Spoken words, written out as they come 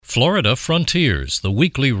Florida Frontiers, the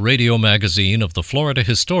weekly radio magazine of the Florida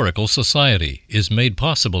Historical Society, is made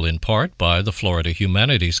possible in part by the Florida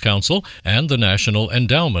Humanities Council and the National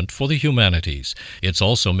Endowment for the Humanities. It's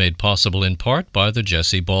also made possible in part by the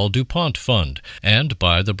Jesse Ball DuPont Fund and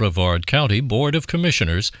by the Brevard County Board of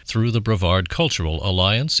Commissioners through the Brevard Cultural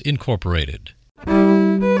Alliance, Incorporated.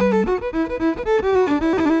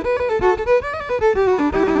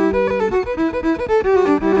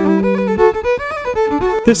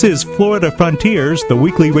 This is Florida Frontiers, the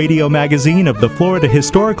weekly radio magazine of the Florida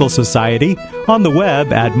Historical Society, on the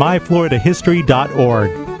web at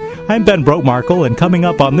myfloridahistory.org. I'm Ben Brotemarkle, and coming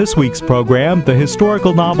up on this week's program, the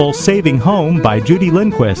historical novel Saving Home by Judy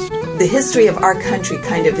Lindquist. The history of our country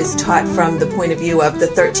kind of is taught from the point of view of the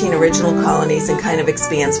 13 original colonies and kind of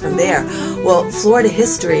expands from there. Well, Florida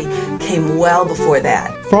history came well before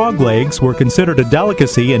that. Frog legs were considered a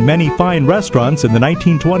delicacy in many fine restaurants in the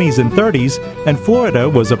 1920s and 30s, and Florida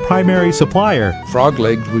was a primary supplier. Frog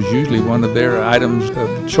legs was usually one of their items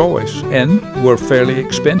of choice and were fairly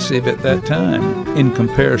expensive at that time in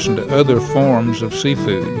comparison to other forms of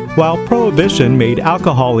seafood. While Prohibition made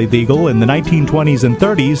alcohol illegal in the 1920s and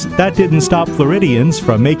 30s, that didn't stop Floridians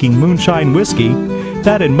from making moonshine whiskey.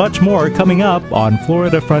 That and much more coming up on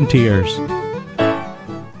Florida Frontiers.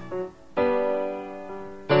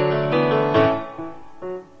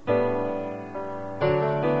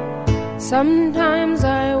 Sometimes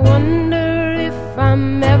I wonder if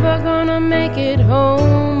I'm ever gonna make it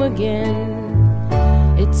home again.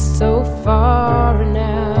 It's so far and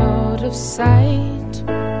out of sight.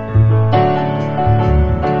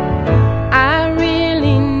 I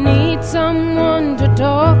really need someone to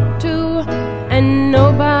talk to, and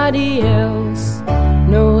nobody else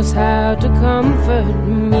knows how to comfort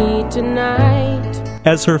me tonight.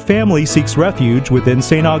 As her family seeks refuge within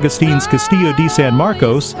St. Augustine's Castillo de San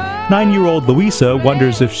Marcos, 9-year-old Luisa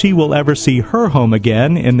wonders if she will ever see her home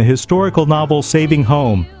again in the historical novel Saving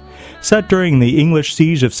Home. Set during the English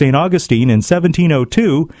siege of St. Augustine in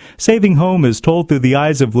 1702, Saving Home is told through the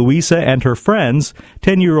eyes of Luisa and her friends,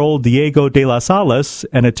 10-year-old Diego de las Salas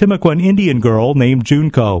and a Timucuan Indian girl named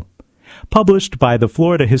Junco. Published by the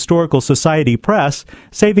Florida Historical Society Press,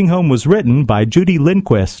 Saving Home was written by Judy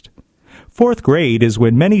Lindquist. Fourth grade is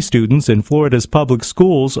when many students in Florida's public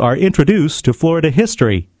schools are introduced to Florida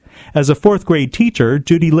history. As a fourth-grade teacher,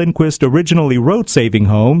 Judy Lindquist originally wrote Saving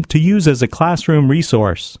Home to use as a classroom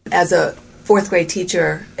resource. As a fourth-grade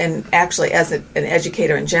teacher, and actually as an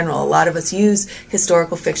educator in general, a lot of us use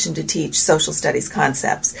historical fiction to teach social studies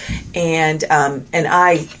concepts. And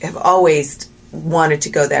I have always wanted to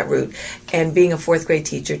go that route. And being a fourth-grade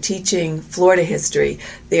teacher, teaching Florida history,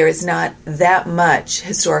 there is not that much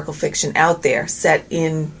historical fiction out there set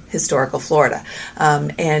in historical Florida.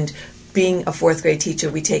 And being a fourth-grade teacher,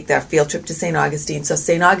 we take that field trip to St. Augustine. So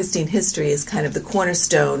St. Augustine history is kind of the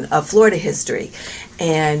cornerstone of Florida history.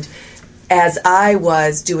 And as I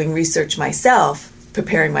was doing research myself,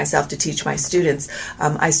 preparing myself to teach my students,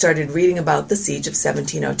 I started reading about the siege of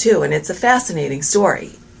 1702. And it's a fascinating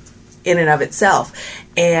story in and of itself.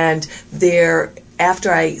 And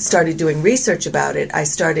after I started doing research about it, I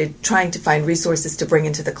started trying to find resources to bring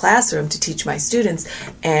into the classroom to teach my students,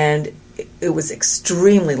 and it was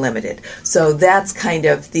extremely limited. So that's kind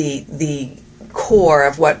of the core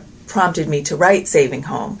of what prompted me to write Saving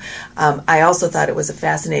Home. I also thought it was a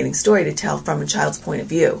fascinating story to tell from a child's point of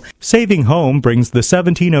view. Saving Home brings the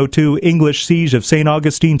 1702 English siege of St.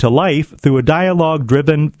 Augustine to life through a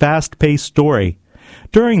dialogue-driven, fast-paced story.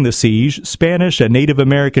 During the siege, Spanish and Native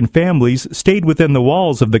American families stayed within the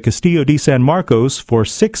walls of the Castillo de San Marcos for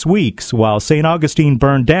 6 weeks while St. Augustine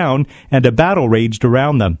burned down and a battle raged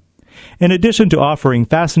around them. In addition to offering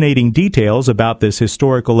fascinating details about this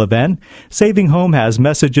historical event, Saving Home has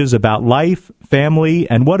messages about life, family,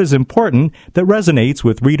 and what is important that resonates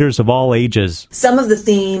with readers of all ages. Some of the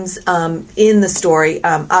themes in the story,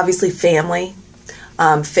 obviously family,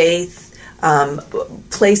 faith,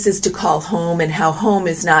 places to call home, and how home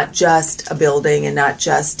is not just a building and not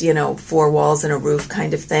just, four walls and a roof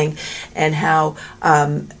kind of thing, and how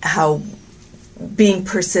being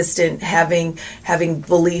persistent, having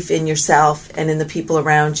belief in yourself and in the people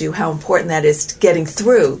around you, how important that is to getting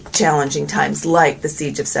through challenging times like the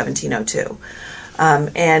siege of 1702.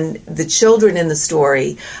 And the children in the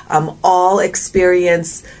story all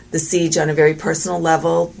experience the siege on a very personal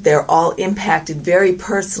level. They're all impacted very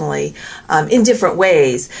personally in different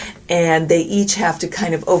ways, and they each have to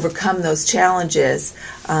kind of overcome those challenges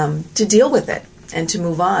to deal with it and to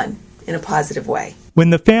move on in a positive way. When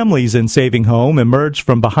the families in Saving Home emerge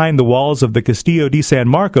from behind the walls of the Castillo de San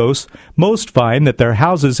Marcos, most find that their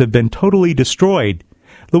houses have been totally destroyed.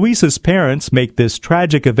 Louisa's parents make this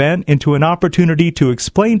tragic event into an opportunity to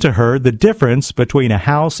explain to her the difference between a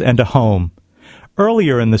house and a home.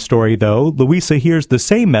 Earlier in the story, though, Louisa hears the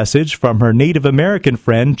same message from her Native American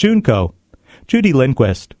friend, Junko. Judy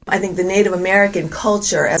Lindquist. I think the Native American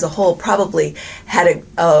culture as a whole probably had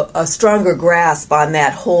a stronger grasp on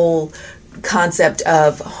that whole concept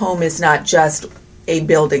of home is not just a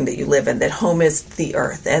building that you live in, that home is the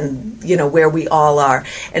earth and, where we all are.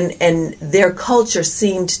 And their culture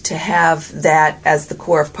seemed to have that as the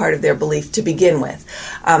core of part of their belief to begin with.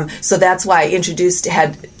 So that's why I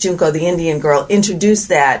had Junko, the Indian girl, introduce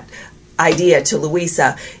that idea to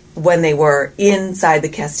Louisa when they were inside the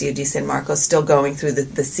Castillo de San Marcos, still going through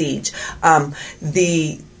the siege.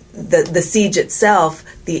 The siege itself,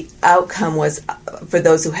 the outcome was, for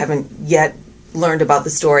those who haven't yet learned about the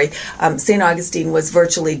story, St. Augustine was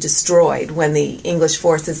virtually destroyed. When the English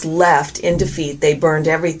forces left in defeat, they burned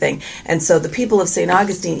everything. And so the people of St.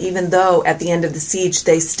 Augustine, even though at the end of the siege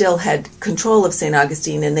they still had control of St.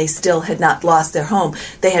 Augustine and they still had not lost their home,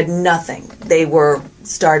 they had nothing. They were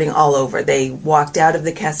starting all over. They walked out of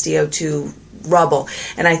the Castillo to rubble.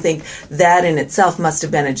 And I think that in itself must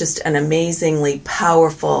have been just an amazingly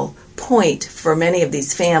powerful point for many of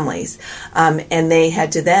these families. And they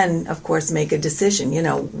had to then, of course, make a decision.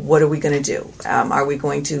 What are we going to do? Are we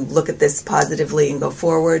going to look at this positively and go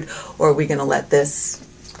forward, or are we going to let this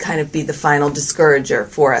kind of be the final discourager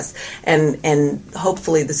for us? And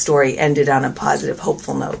hopefully the story ended on a positive,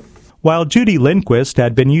 hopeful note. While Judy Lindquist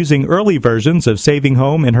had been using early versions of Saving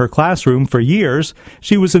Home in her classroom for years,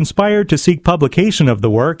 she was inspired to seek publication of the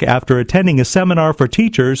work after attending a seminar for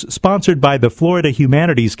teachers sponsored by the Florida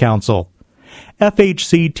Humanities Council.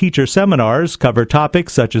 FHC teacher seminars cover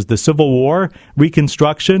topics such as the Civil War,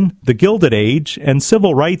 Reconstruction, the Gilded Age, and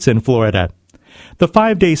civil rights in Florida. The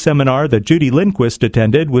 5-day seminar that Judy Lindquist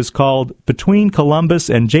attended was called Between Columbus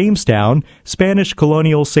and Jamestown, Spanish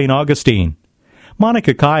Colonial St. Augustine.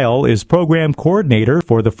 Monica Kyle is program coordinator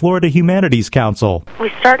for the Florida Humanities Council.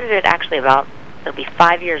 We started it actually it'll be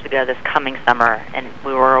 5 years ago this coming summer, and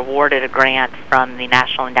we were awarded a grant from the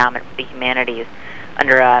National Endowment for the Humanities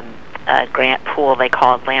under a grant pool they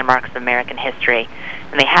called Landmarks of American History.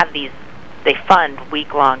 And they fund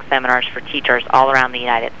week-long seminars for teachers all around the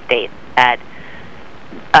United States at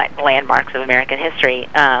Landmarks of American History.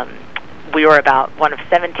 We were about one of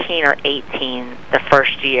 17 or 18 the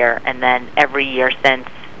first year, and then every year since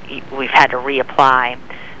we've had to reapply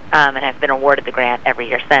and have been awarded the grant every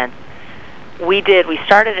year since. We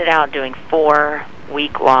started it out doing 4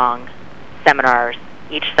 week-long seminars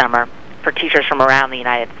each summer for teachers from around the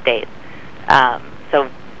United States. So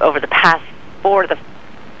over the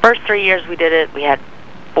first 3 years we did it, we had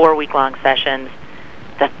 4 week-long sessions.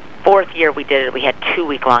 The 4th year we did it, we had 2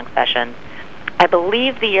 week-long sessions. I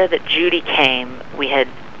believe the year that Judy came, we had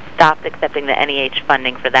stopped accepting the NEH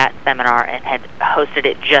funding for that seminar and had hosted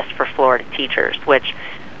it just for Florida teachers, which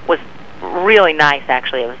was really nice,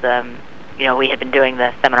 actually. It was, we had been doing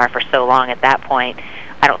the seminar for so long at that point,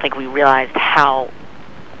 I don't think we realized how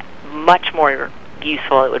much more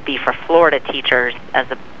useful it would be for Florida teachers as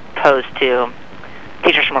opposed to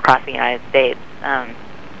teachers from across the United States,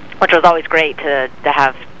 which was always great to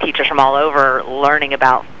have teachers from all over learning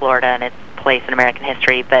about Florida and its place in American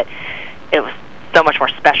history, but it was so much more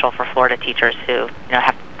special for Florida teachers who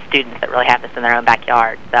have students that really have this in their own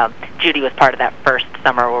backyard. So Judy was part of that first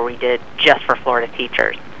summer where we did just for Florida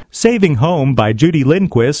teachers. Saving Home by Judy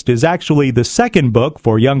Lindquist is actually the second book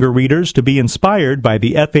for younger readers to be inspired by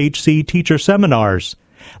the FHC teacher seminars.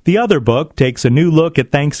 The other book takes a new look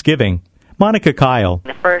at Thanksgiving. Monica Kyle.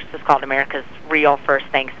 The first is called America's Real First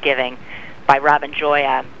Thanksgiving by Robin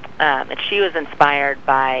Joya, and she was inspired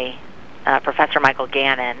by Professor Michael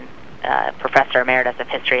Gannon, Professor Emeritus of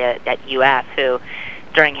History at UF, who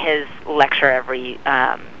during his lecture every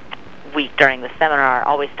week during the seminar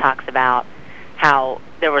always talks about how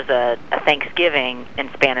there was a Thanksgiving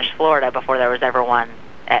in Spanish Florida before there was ever one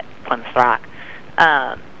at Plymouth Rock.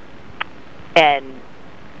 And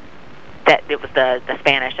that it was the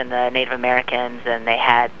Spanish and the Native Americans, and they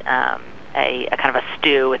had a kind of a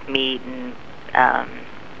stew with meat and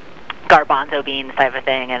garbanzo beans type of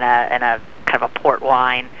thing, and a kind of a port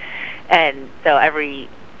wine. And so every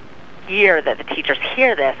year that the teachers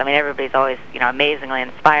hear this, I mean, everybody's always, amazingly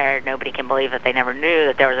inspired. Nobody can believe that they never knew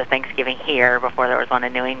that there was a Thanksgiving here before there was one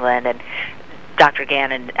in New England. And Dr.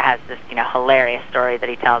 Gannon has this, hilarious story that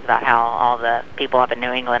he tells about how all the people up in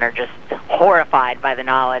New England are just horrified by the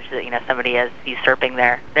knowledge that, somebody is usurping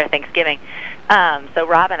their Thanksgiving. So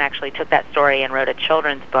Robin actually took that story and wrote a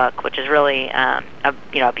children's book, which is really a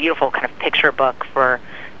beautiful kind of picture book for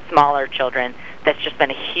smaller children that's just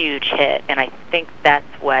been a huge hit, and I think that's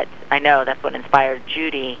what inspired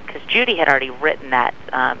Judy, because Judy had already written that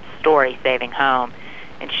story, Saving Home,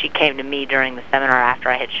 and she came to me during the seminar after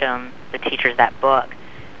I had shown the teachers that book,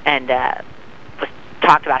 and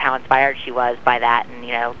talked about how inspired she was by that,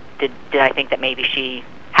 and did I think that maybe she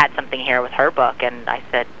had something here with her book, and I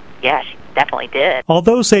said, yeah, she definitely did.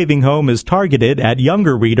 Although Saving Home is targeted at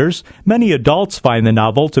younger readers, many adults find the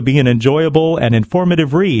novel to be an enjoyable and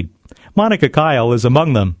informative read. Monica Kyle is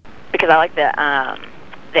among them. Because I like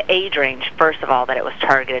the age range, first of all, that it was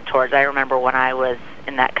targeted towards. I remember when I was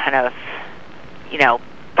in that kind of,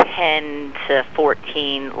 10 to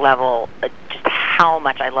 14 level, just how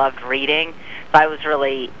much I loved reading. So I was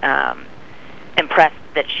really impressed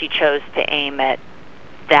that she chose to aim at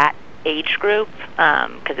that age group,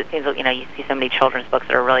 because it seems, you see so many children's books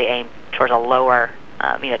that are really aimed towards a lower,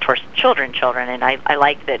 towards children, and I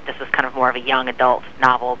liked that this was kind of more of a young adult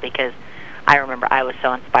novel, because I remember I was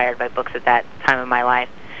so inspired by books at that time of my life.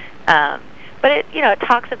 But it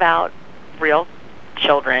talks about real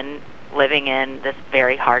children living in this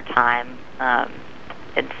very hard time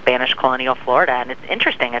in Spanish colonial Florida, and it's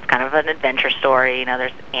interesting. It's kind of an adventure story.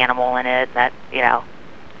 There's animal in it that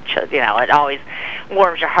it always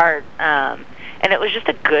warms your heart. And it was just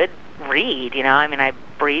a good read. I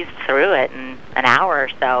breezed through it in an hour or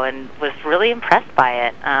so and was really impressed by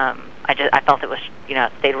it. I felt it was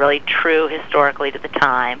stayed really true historically to the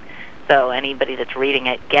time, so anybody that's reading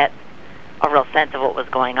it gets a real sense of what was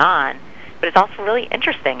going on. But it's also really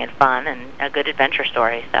interesting and fun and a good adventure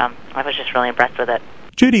story, so I was just really impressed with it.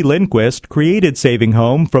 Judy Lindquist created Saving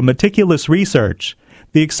Home from meticulous research.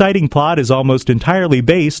 The exciting plot is almost entirely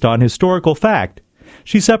based on historical fact.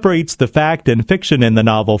 She separates the fact and fiction in the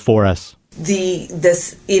novel for us. The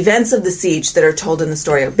events of the siege that are told in the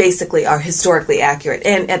story are historically accurate,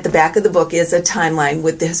 and at the back of the book is a timeline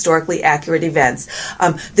with the historically accurate events.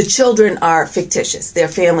 The children are fictitious; their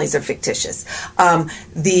families are fictitious.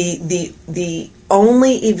 The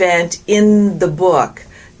only event in the book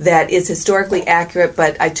that is historically accurate,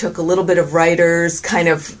 but I took a little bit of writer's kind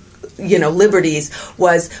of liberties,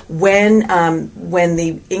 was when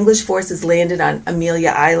the English forces landed on Amelia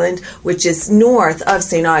Island, which is north of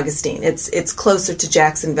St. Augustine. It's closer to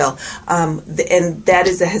Jacksonville, and that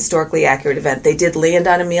is a historically accurate event. They did land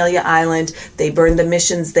on Amelia Island. They burned the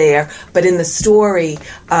missions there. But in the story,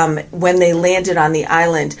 when they landed on the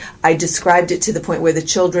island, I described it to the point where the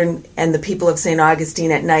children and the people of St. Augustine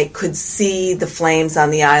at night could see the flames on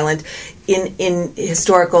the island. In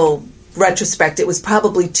historical retrospect, it was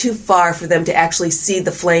probably too far for them to actually see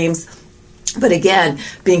the flames. But again,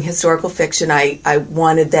 being historical fiction, I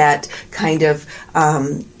wanted that kind of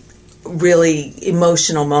really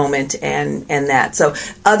emotional moment and that. So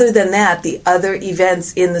other than that, the other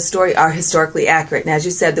events in the story are historically accurate. And as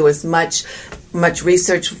you said, there was much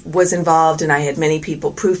research was involved, and I had many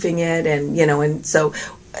people proofing it, and so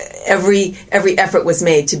every effort was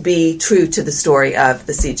made to be true to the story of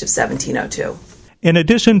the Siege of 1702. In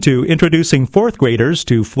addition to introducing fourth graders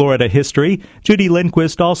to Florida history, Judy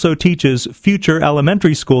Lindquist also teaches future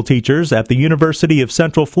elementary school teachers at the University of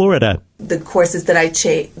Central Florida. The courses that I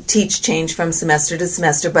teach change from semester to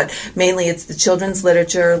semester, but mainly it's the children's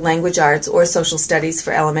literature, language arts, or social studies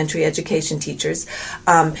for elementary education teachers.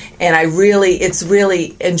 And it's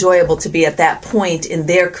really enjoyable to be at that point in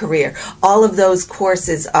their career. All of those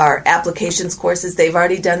courses are applications courses. They've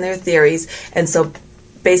already done their theories, and so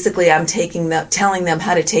basically, I'm telling them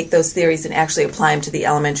how to take those theories and actually apply them to the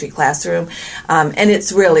elementary classroom, and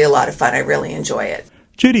it's really a lot of fun. I really enjoy it.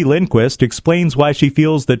 Judy Lindquist explains why she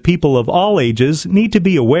feels that people of all ages need to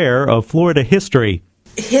be aware of Florida history.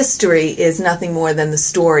 History is nothing more than the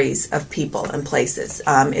stories of people and places.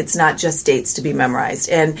 It's not just dates to be memorized.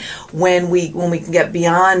 And when we can get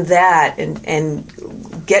beyond that and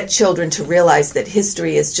get children to realize that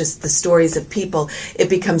history is just the stories of people, it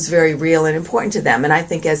becomes very real and important to them. And I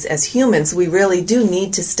think as humans, we really do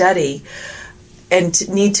need to study and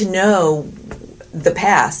need to know the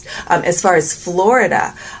past. As far as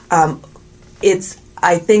Florida, I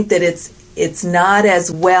think that it's not as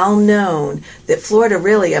well known that Florida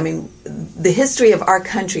really, the history of our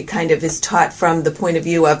country kind of is taught from the point of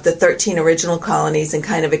view of the 13 original colonies and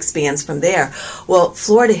kind of expands from there. Well,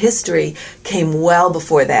 Florida history came well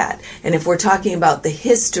before that. And if we're talking about the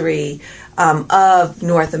history of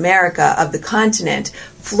North America, of the continent,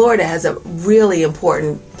 Florida has a really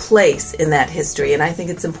important place in that history. And I think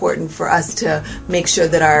it's important for us to make sure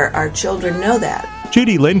that our children know that.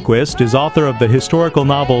 Judy Lindquist is author of the historical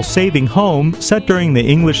novel Saving Home, set during the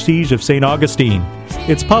English siege of St. Augustine.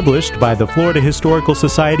 It's published by the Florida Historical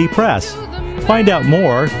Society Press. Find out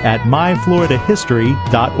more at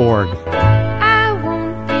myfloridahistory.org.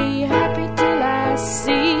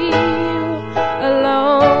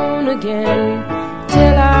 again,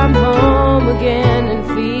 till I'm home again and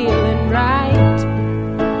feeling right.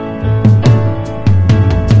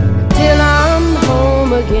 Till I'm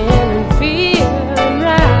home again and feeling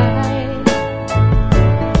right.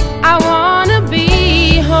 I wanna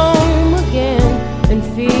be home again and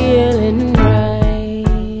feeling right.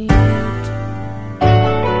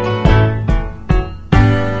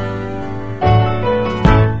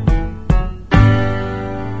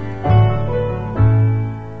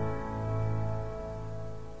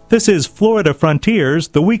 This is Florida Frontiers,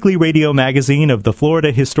 the weekly radio magazine of the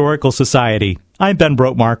Florida Historical Society. I'm Ben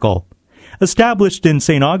Brotemarkle. Established in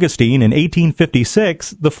St. Augustine in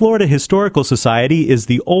 1856, the Florida Historical Society is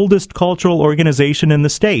the oldest cultural organization in the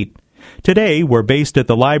state. Today, we're based at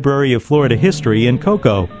the Library of Florida History in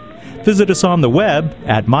Cocoa. Visit us on the web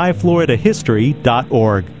at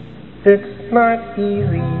myfloridahistory.org. It's not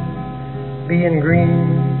easy being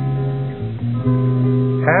green,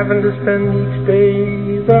 having to spend each day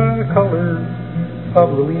the colors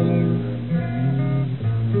of the leaves.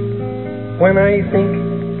 When I think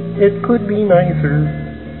it could be nicer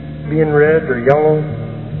being red or yellow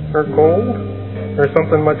or gold or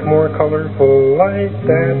something much more colorful like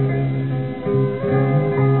that.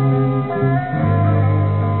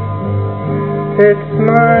 It's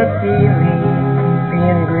not easy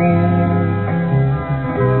being green.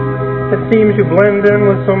 It seems you blend in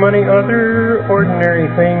with so many other ordinary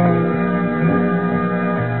things,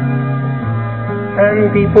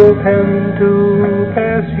 and people tend to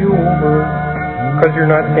pass you over because you're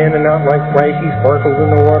not standing out like flashy sparkles in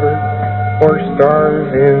the water or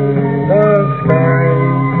stars in the sky.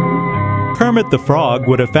 Kermit the Frog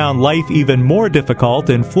would have found life even more difficult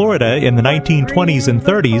in Florida in the 1920s and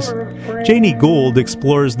 30s. Janie Gould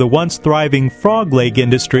explores the once thriving frog leg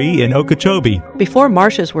industry in Okeechobee. Before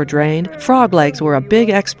marshes were drained, frog legs were a big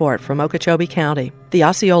export from Okeechobee County. The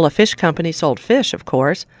Osceola Fish Company sold fish, of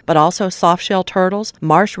course, but also soft-shell turtles,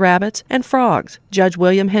 marsh rabbits, and frogs. Judge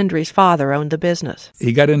William Hendry's father owned the business.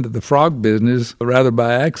 He got into the frog business rather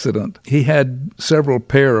by accident. He had several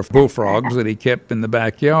pair of bullfrogs that he kept in the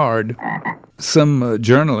backyard. Some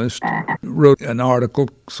journalist wrote an article,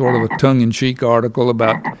 sort of a tongue-in-cheek article,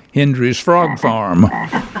 about Hendry's Frog Farm.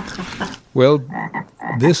 Well,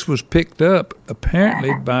 this was picked up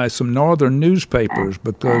apparently by some northern newspapers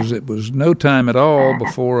because it was no time at all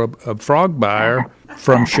before a frog buyer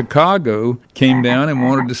from Chicago came down and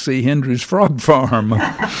wanted to see Hendry's Frog Farm.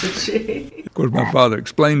 Of course, my father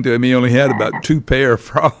explained to him he only had about 2 pair of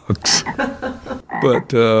frogs.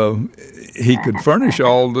 But he could furnish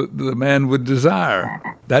all that the man would desire.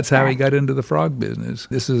 That's how he got into the frog business.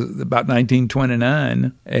 This is about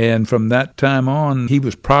 1929, and from that time on, he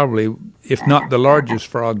was probably, if not the largest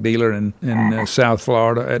frog dealer in South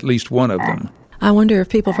Florida, at least one of them. I wonder if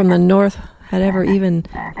people from the north had ever even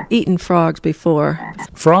eaten frogs before.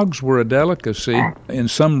 Frogs were a delicacy in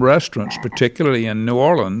some restaurants, particularly in New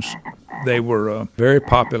Orleans. They were a very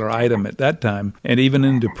popular item at that time. And even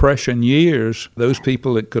in Depression years, those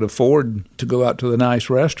people that could afford to go out to the nice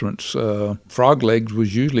restaurants, frog legs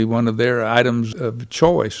was usually one of their items of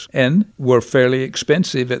choice and were fairly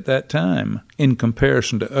expensive at that time in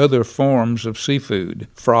comparison to other forms of seafood.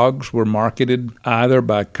 Frogs were marketed either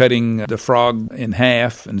by cutting the frog in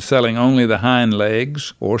half and selling only the hind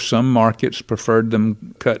legs, or some markets preferred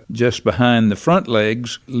them cut just behind the front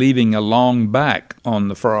legs, leaving a long back on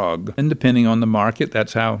the frog. And depending on the market,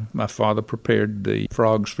 that's how my father prepared the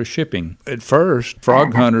frogs for shipping. At first,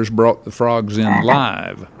 frog hunters brought the frogs in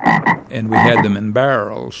live, and we had them in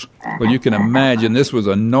barrels. Well, you can imagine this was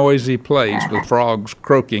a noisy place with frogs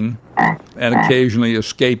croaking and occasionally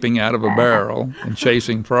escaping out of a barrel and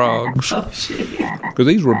chasing frogs. Because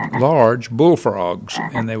these were large bullfrogs,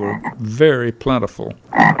 and they were very plentiful.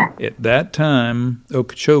 At that time,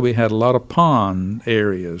 Okeechobee had a lot of pond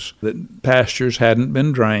areas that pastures hadn't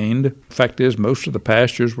been drained. Fact is, most of the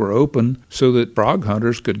pastures were open so that frog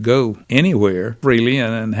hunters could go anywhere freely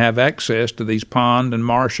and have access to these pond and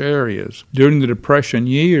marsh areas. During the Depression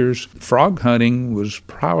years, frog hunting was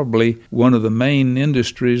probably one of the main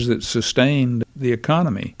industries that sustained the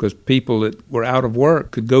economy, because people that were out of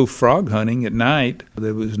work could go frog hunting at night.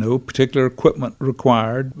 There was no particular equipment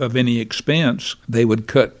required of any expense. They would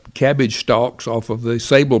cut cabbage stalks off of the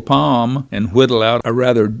sable palm and whittle out a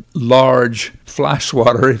rather large fly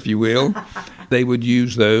swatter, if you will, They would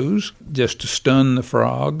use those just to stun the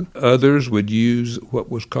frog. Others would use what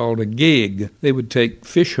was called a gig. They would take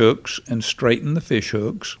fish hooks and straighten the fish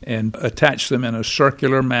hooks and attach them in a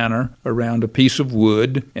circular manner around a piece of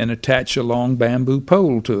wood and attach a long bamboo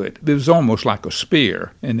pole to it. It was almost like a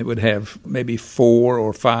spear, and it would have maybe 4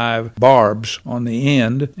 or 5 barbs on the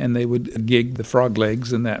end, and they would gig the frog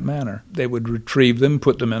legs in that manner. They would retrieve them,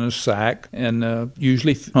 put them in a sack, and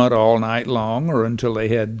usually hunt all night long or until they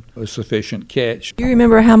had a sufficient catch. Do you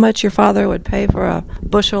remember how much your father would pay for a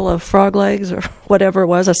bushel of frog legs or whatever it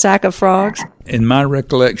was, a sack of frogs? In my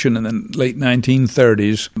recollection, in the late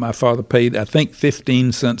 1930s, my father paid, I think,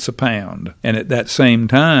 15 cents a pound. And at that same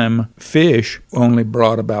time, fish only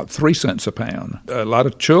brought about 3 cents a pound. A lot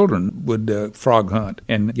of children would frog hunt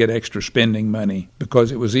and get extra spending money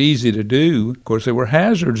because it was easy to do. Of course, there were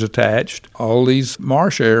hazards attached. All these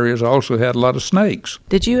marsh areas also had a lot of snakes.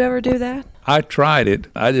 Did you ever do that? I tried it.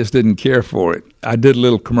 I just didn't care for it. I did a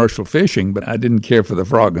little commercial fishing, but I didn't care for the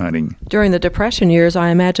frog hunting. During the Depression years, I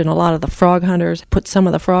imagine a lot of the frog hunters put some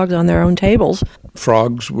of the frogs on their own tables.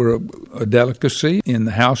 Frogs were a delicacy in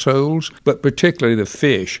the households, but particularly the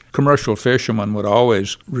fish. Commercial fishermen would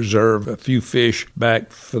always reserve a few fish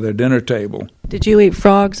back for their dinner table. Did you eat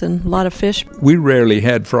frogs and a lot of fish? We rarely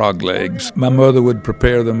had frog legs. My mother would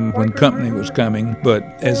prepare them when company was coming, but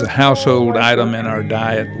as a household item in our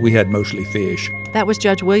diet, we had mostly fish. That was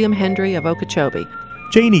Judge William Hendry of Okeechobee.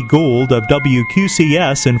 Janie Gould of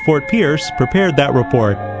WQCS in Fort Pierce prepared that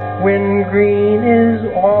report. When green is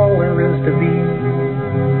all there is to be,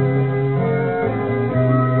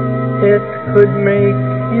 it could make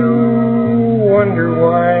you wonder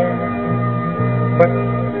why. But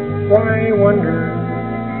why wonder?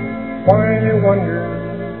 Why wonder?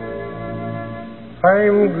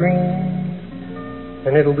 I'm green,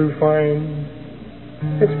 and it'll do fine.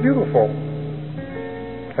 It's beautiful,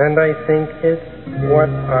 and I think it's what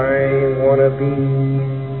I want to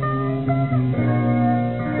be.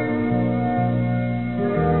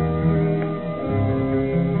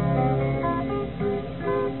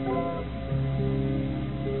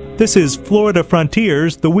 This is Florida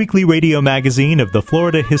Frontiers, the weekly radio magazine of the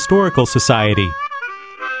Florida Historical Society.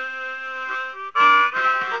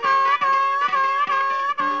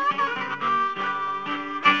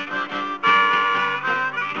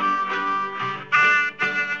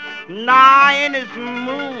 Nine is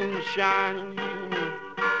moonshine,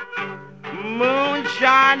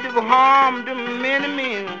 moonshine do harm to many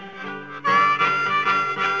men.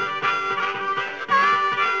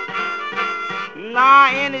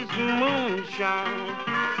 Nine is moonshine,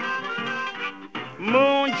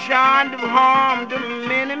 moonshine do harm to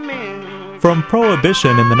many men. From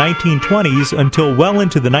Prohibition in the 1920s until well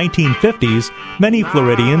into the 1950s, many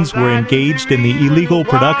Floridians were engaged in the illegal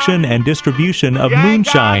production and distribution of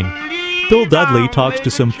moonshine. Bill Dudley talks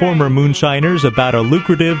to some former moonshiners about a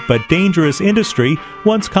lucrative but dangerous industry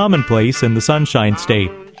once commonplace in the Sunshine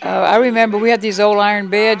State. I remember we had these old iron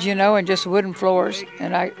beds, and just wooden floors.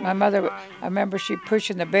 And my mother, I remember she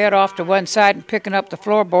pushing the bed off to one side and picking up the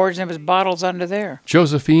floorboards, and there was bottles under there.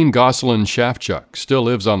 Josephine Gosselin Shafchuk still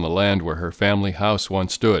lives on the land where her family house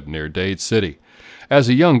once stood near Dade City. As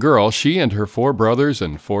a young girl, she and her 4 brothers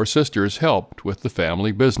and 4 sisters helped with the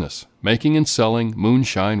family business, making and selling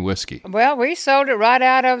moonshine whiskey. Well, we sold it right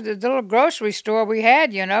out of the little grocery store we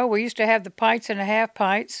had, We used to have the pints and the half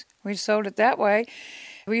pints. We sold it that way.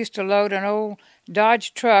 We used to load an old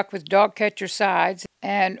Dodge truck with dog catcher sides,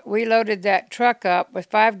 and we loaded that truck up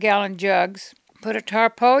with 5-gallon jugs, put a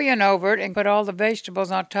tarpaulin over it, and put all the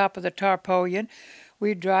vegetables on top of the tarpaulin.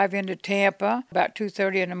 We'd drive into Tampa about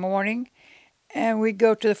 2:30 in the morning, and we'd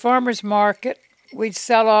go to the farmer's market. We'd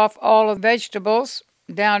sell off all the vegetables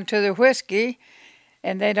down to the whiskey,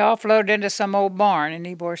 and they'd offload into some old barn in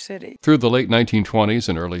Ybor City. Through the late 1920s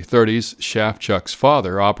and early 30s, Shafchuk's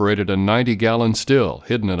father operated a 90-gallon still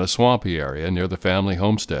hidden in a swampy area near the family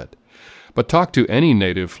homestead. But talk to any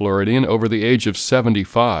native Floridian over the age of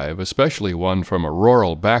 75, especially one from a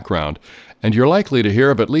rural background, and you're likely to hear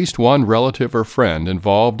of at least one relative or friend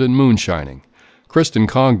involved in moonshining. Kristen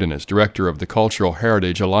Congdon is director of the Cultural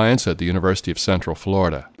Heritage Alliance at the University of Central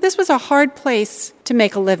Florida. This was a hard place to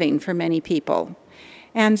make a living for many people.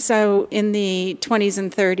 And so in the 20s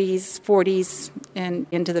and 30s, 40s, and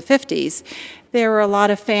into the 50s, there were a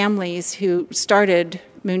lot of families who started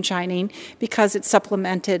moonshining because it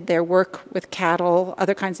supplemented their work with cattle,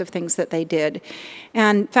 other kinds of things that they did,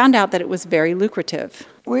 and found out that it was very lucrative.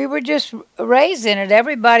 We were just raised in it.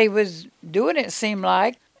 Everybody was doing it, seemed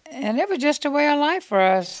like, and it was just a way of life for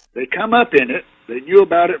us. They come up in it. They knew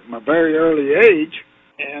about it from a very early age,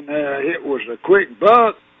 and it was a quick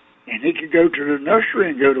buck. And he could go to the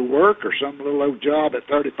nursery and go to work or some little old job at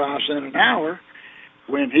 35 cents an hour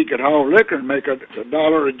when he could haul liquor and make $1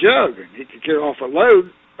 a jug. And he could carry off a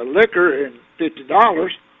load of liquor and $50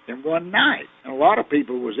 in one night. And a lot of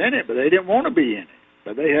people was in it, but they didn't want to be in it.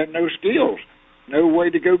 But they had no skills, no way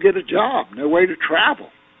to go get a job, no way to travel.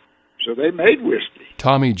 So they made whiskey.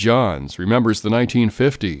 Tommy Johns remembers the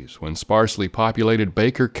 1950s when sparsely populated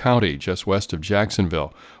Baker County, just west of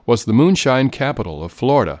Jacksonville, was the moonshine capital of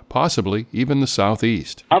Florida, possibly even the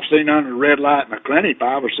Southeast. I've seen under the red light in McClenny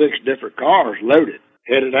 5 or 6 different cars loaded,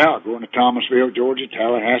 headed out, going to Thomasville, Georgia,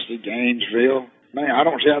 Tallahassee, Gainesville. Man, I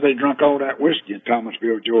don't see how they drunk all that whiskey in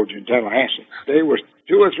Thomasville, Georgia, and Tallahassee. There was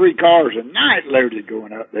 2 or 3 cars a night loaded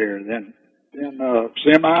going up there. Then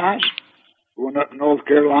semis going up to North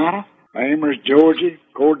Carolina, Amherst, Georgia,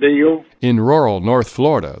 Cordele. In rural North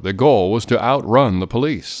Florida, the goal was to outrun the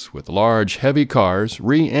police with large, heavy cars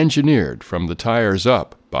re-engineered from the tires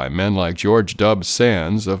up by men like George Dub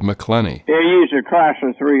Sands of McClenny. They used a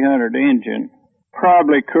Chrysler 300 engine,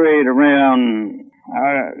 probably create around,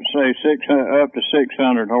 I'd say, up to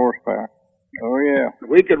 600 horsepower. Oh, yeah.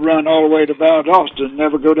 We could run all the way to Valdosta and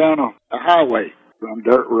never go down a highway, run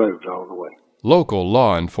dirt roads all the way. Local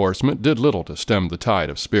law enforcement did little to stem the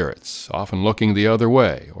tide of spirits, often looking the other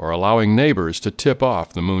way or allowing neighbors to tip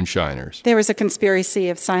off the moonshiners. There was a conspiracy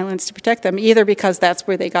of silence to protect them, either because that's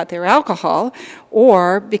where they got their alcohol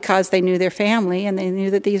or because they knew their family and they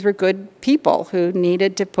knew that these were good people who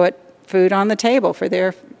needed to put food on the table for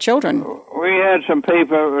their children. We had some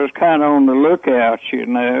people that was kind of on the lookout,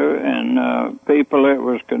 and people that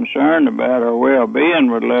was concerned about our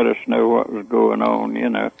well-being would let us know what was going on,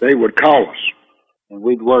 They would call us, and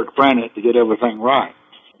we'd work frantic to get everything right.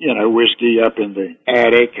 Whiskey up in the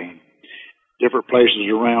attic and different places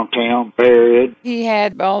around town, buried. He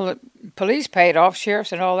had all the police paid off,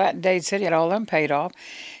 sheriffs and all that in Dade City had all them paid off.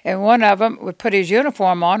 And one of them would put his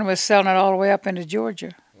uniform on and was selling it all the way up into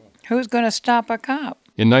Georgia. Who's going to stop a cop?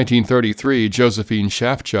 In 1933, Josephine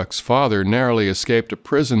Shafchuk's father narrowly escaped a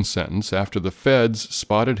prison sentence after the feds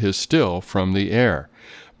spotted his still from the air.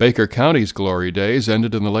 Baker County's glory days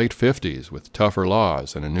ended in the late 50s with tougher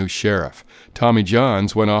laws and a new sheriff. Tommy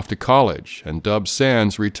Johns went off to college, and Dub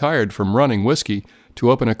Sands retired from running whiskey to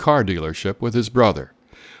open a car dealership with his brother.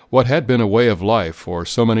 What had been a way of life for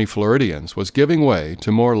so many Floridians was giving way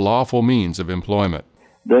to more lawful means of employment.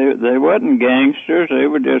 They wasn't gangsters. They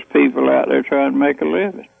were just people out there trying to make a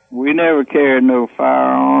living. We never carried no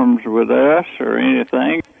firearms with us or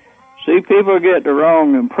anything. See, people get the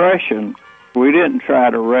wrong impression. We didn't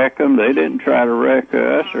try to wreck them. They didn't try to wreck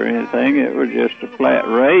us or anything. It was just a flat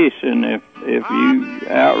race, and if you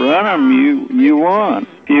outrun them, you won.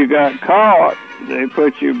 If you got caught, they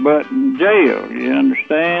put your butt in jail. You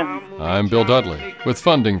understand? I'm Bill Dudley. With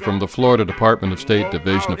funding from the Florida Department of State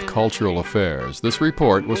Division of Cultural Affairs, this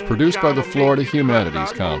report was produced by the Florida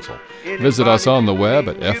Humanities Council. Visit us on the web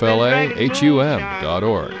at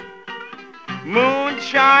flahum.org.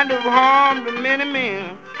 Moonshine to harm to many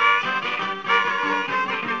men.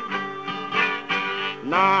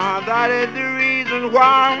 Now that is the reason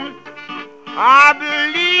why I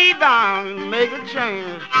believe I'll make a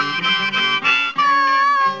change.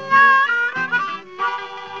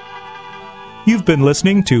 You've been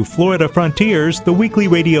listening to Florida Frontiers, the weekly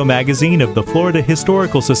radio magazine of the Florida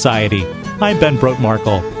Historical Society. I'm Ben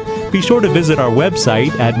Brotemarkle. Be sure to visit our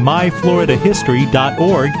website at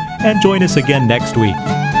myfloridahistory.org and join us again next week.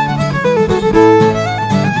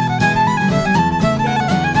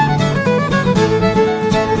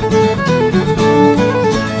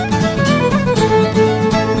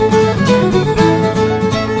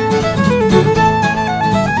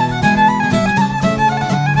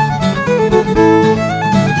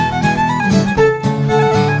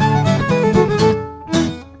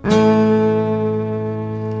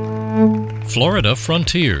 Florida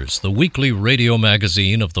Frontiers, the weekly radio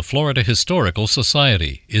magazine of the Florida Historical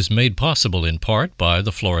Society, is made possible in part by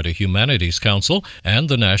the Florida Humanities Council and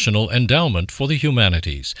the National Endowment for the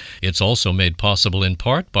Humanities. It's also made possible in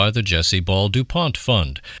part by the Jesse Ball DuPont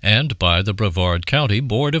Fund and by the Brevard County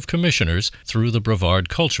Board of Commissioners through the Brevard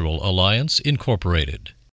Cultural Alliance, Incorporated.